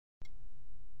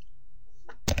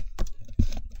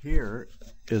Here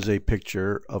is a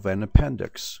picture of an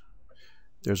appendix.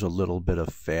 There's a little bit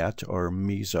of fat or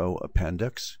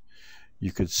mesoappendix.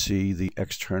 You could see the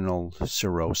external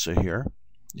serosa here.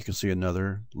 You can see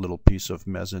another little piece of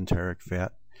mesenteric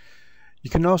fat.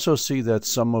 You can also see that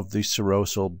some of the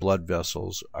serosal blood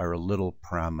vessels are a little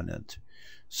prominent.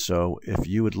 So if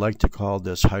you would like to call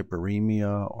this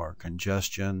hyperemia or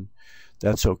congestion,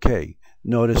 that's okay.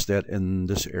 Notice that in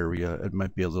this area it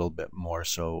might be a little bit more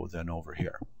so than over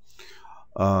here.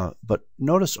 But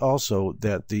notice also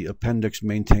that the appendix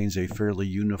maintains a fairly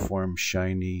uniform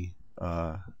shiny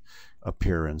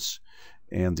appearance,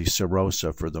 and the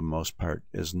serosa for the most part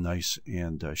is nice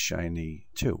and shiny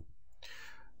too.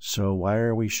 So why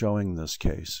are we showing this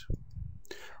case?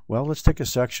 Well, let's take a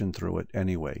section through it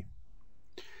anyway.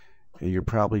 You're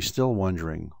probably still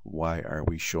wondering, why are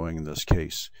we showing this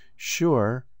case?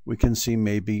 Sure, we can see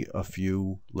maybe a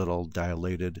few little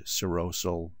dilated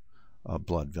serosal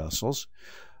blood vessels,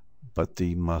 but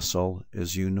the muscle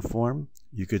is uniform.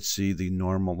 You could see the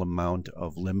normal amount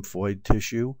of lymphoid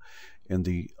tissue in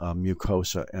the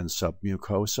mucosa and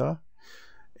submucosa,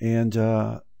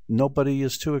 and nobody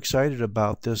is too excited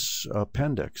about this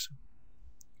appendix.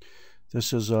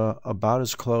 This is about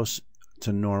as close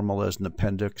to normal as an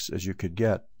appendix as you could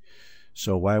get.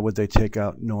 So why would they take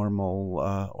out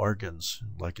normal organs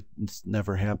like it's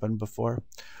never happened before?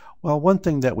 Well, one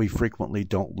thing that we frequently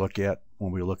don't look at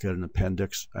when we look at an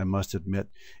appendix, I must admit,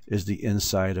 is the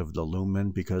inside of the lumen,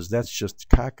 because that's just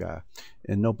caca,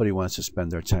 and nobody wants to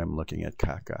spend their time looking at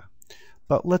caca.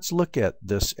 But let's look at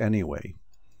this anyway.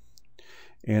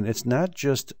 And it's not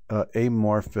just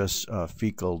amorphous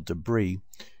fecal debris.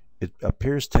 It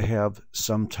appears to have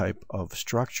some type of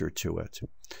structure to it.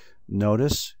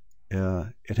 Notice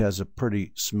it has a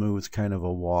pretty smooth kind of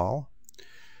a wall.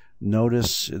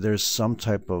 Notice there's some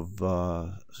type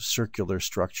of circular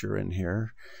structure in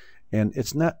here, and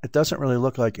it doesn't really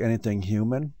look like anything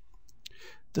human.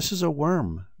 This is a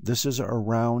worm. This is a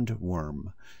round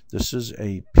worm. This is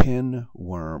a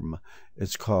pinworm.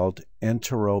 It's called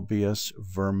Enterobius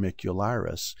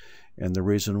vermicularis, and the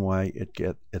reason why it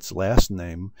gets its last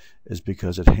name is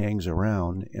because it hangs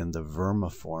around in the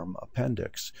vermiform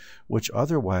appendix, which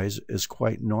otherwise is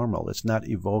quite normal. It's not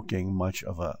evoking much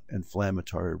of an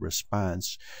inflammatory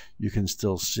response. You can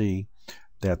still see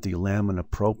that the lamina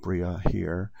propria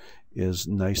here is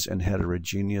nice and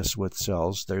heterogeneous with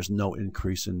cells. There's no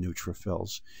increase in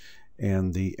neutrophils,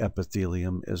 and the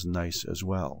epithelium is nice as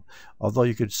well. Although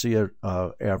you could see an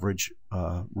average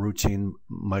routine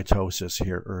mitosis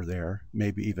here or there,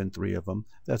 maybe even 3 of them.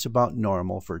 That's about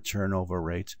normal for turnover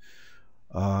rate.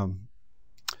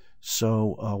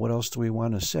 So what else do we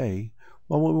want to say?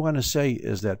 Well, what we want to say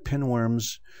is that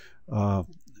pinworms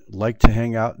like to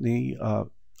hang out in the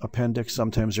appendix.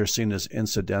 Sometimes they're seen as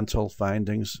incidental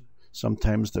findings.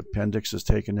 Sometimes the appendix is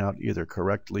taken out either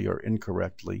correctly or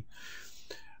incorrectly.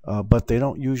 But they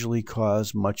don't usually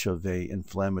cause much of an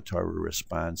inflammatory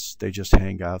response. They just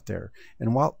hang out there.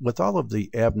 And with all of the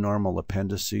abnormal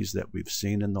appendices that we've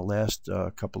seen in the last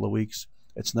couple of weeks,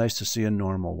 it's nice to see a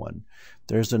normal one.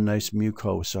 There's a nice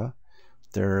mucosa.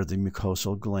 There are the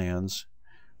mucosal glands.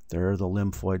 There are the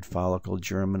lymphoid follicle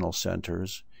germinal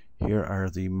centers. Here are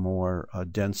the more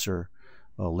denser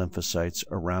lymphocytes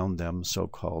around them,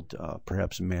 so-called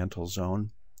perhaps mantle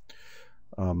zone.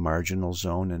 Marginal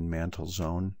zone and mantle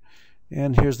zone.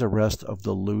 And here's the rest of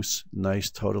the loose, nice,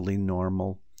 totally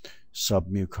normal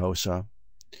submucosa.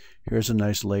 Here's a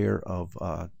nice layer of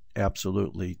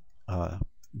absolutely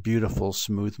beautiful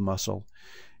smooth muscle.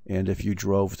 And if you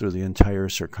drove through the entire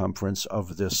circumference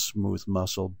of this smooth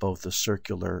muscle, both the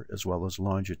circular as well as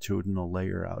longitudinal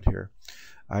layer out here,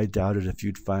 I doubted if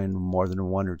you'd find more than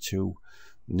 1 or 2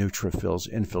 neutrophils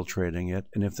infiltrating it,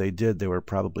 and if they did, they were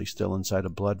probably still inside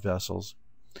of blood vessels.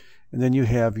 And then you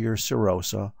have your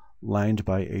serosa lined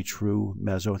by a true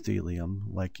mesothelium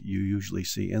like you usually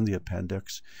see in the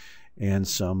appendix, and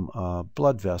some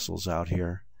blood vessels out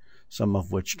here, some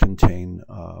of which contain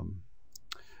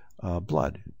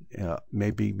blood,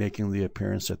 maybe making the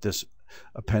appearance that this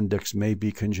appendix may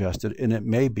be congested, and it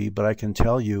may be, but I can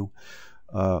tell you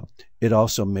it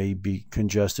also may be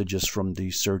congested just from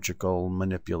the surgical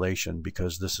manipulation,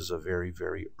 because this is a very,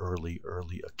 very early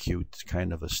acute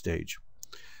kind of a stage.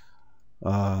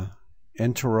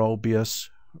 Enterobius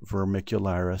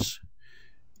vermicularis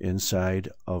inside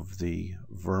of the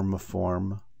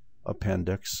vermiform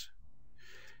appendix,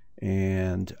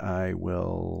 and I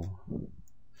will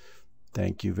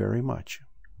thank you very much.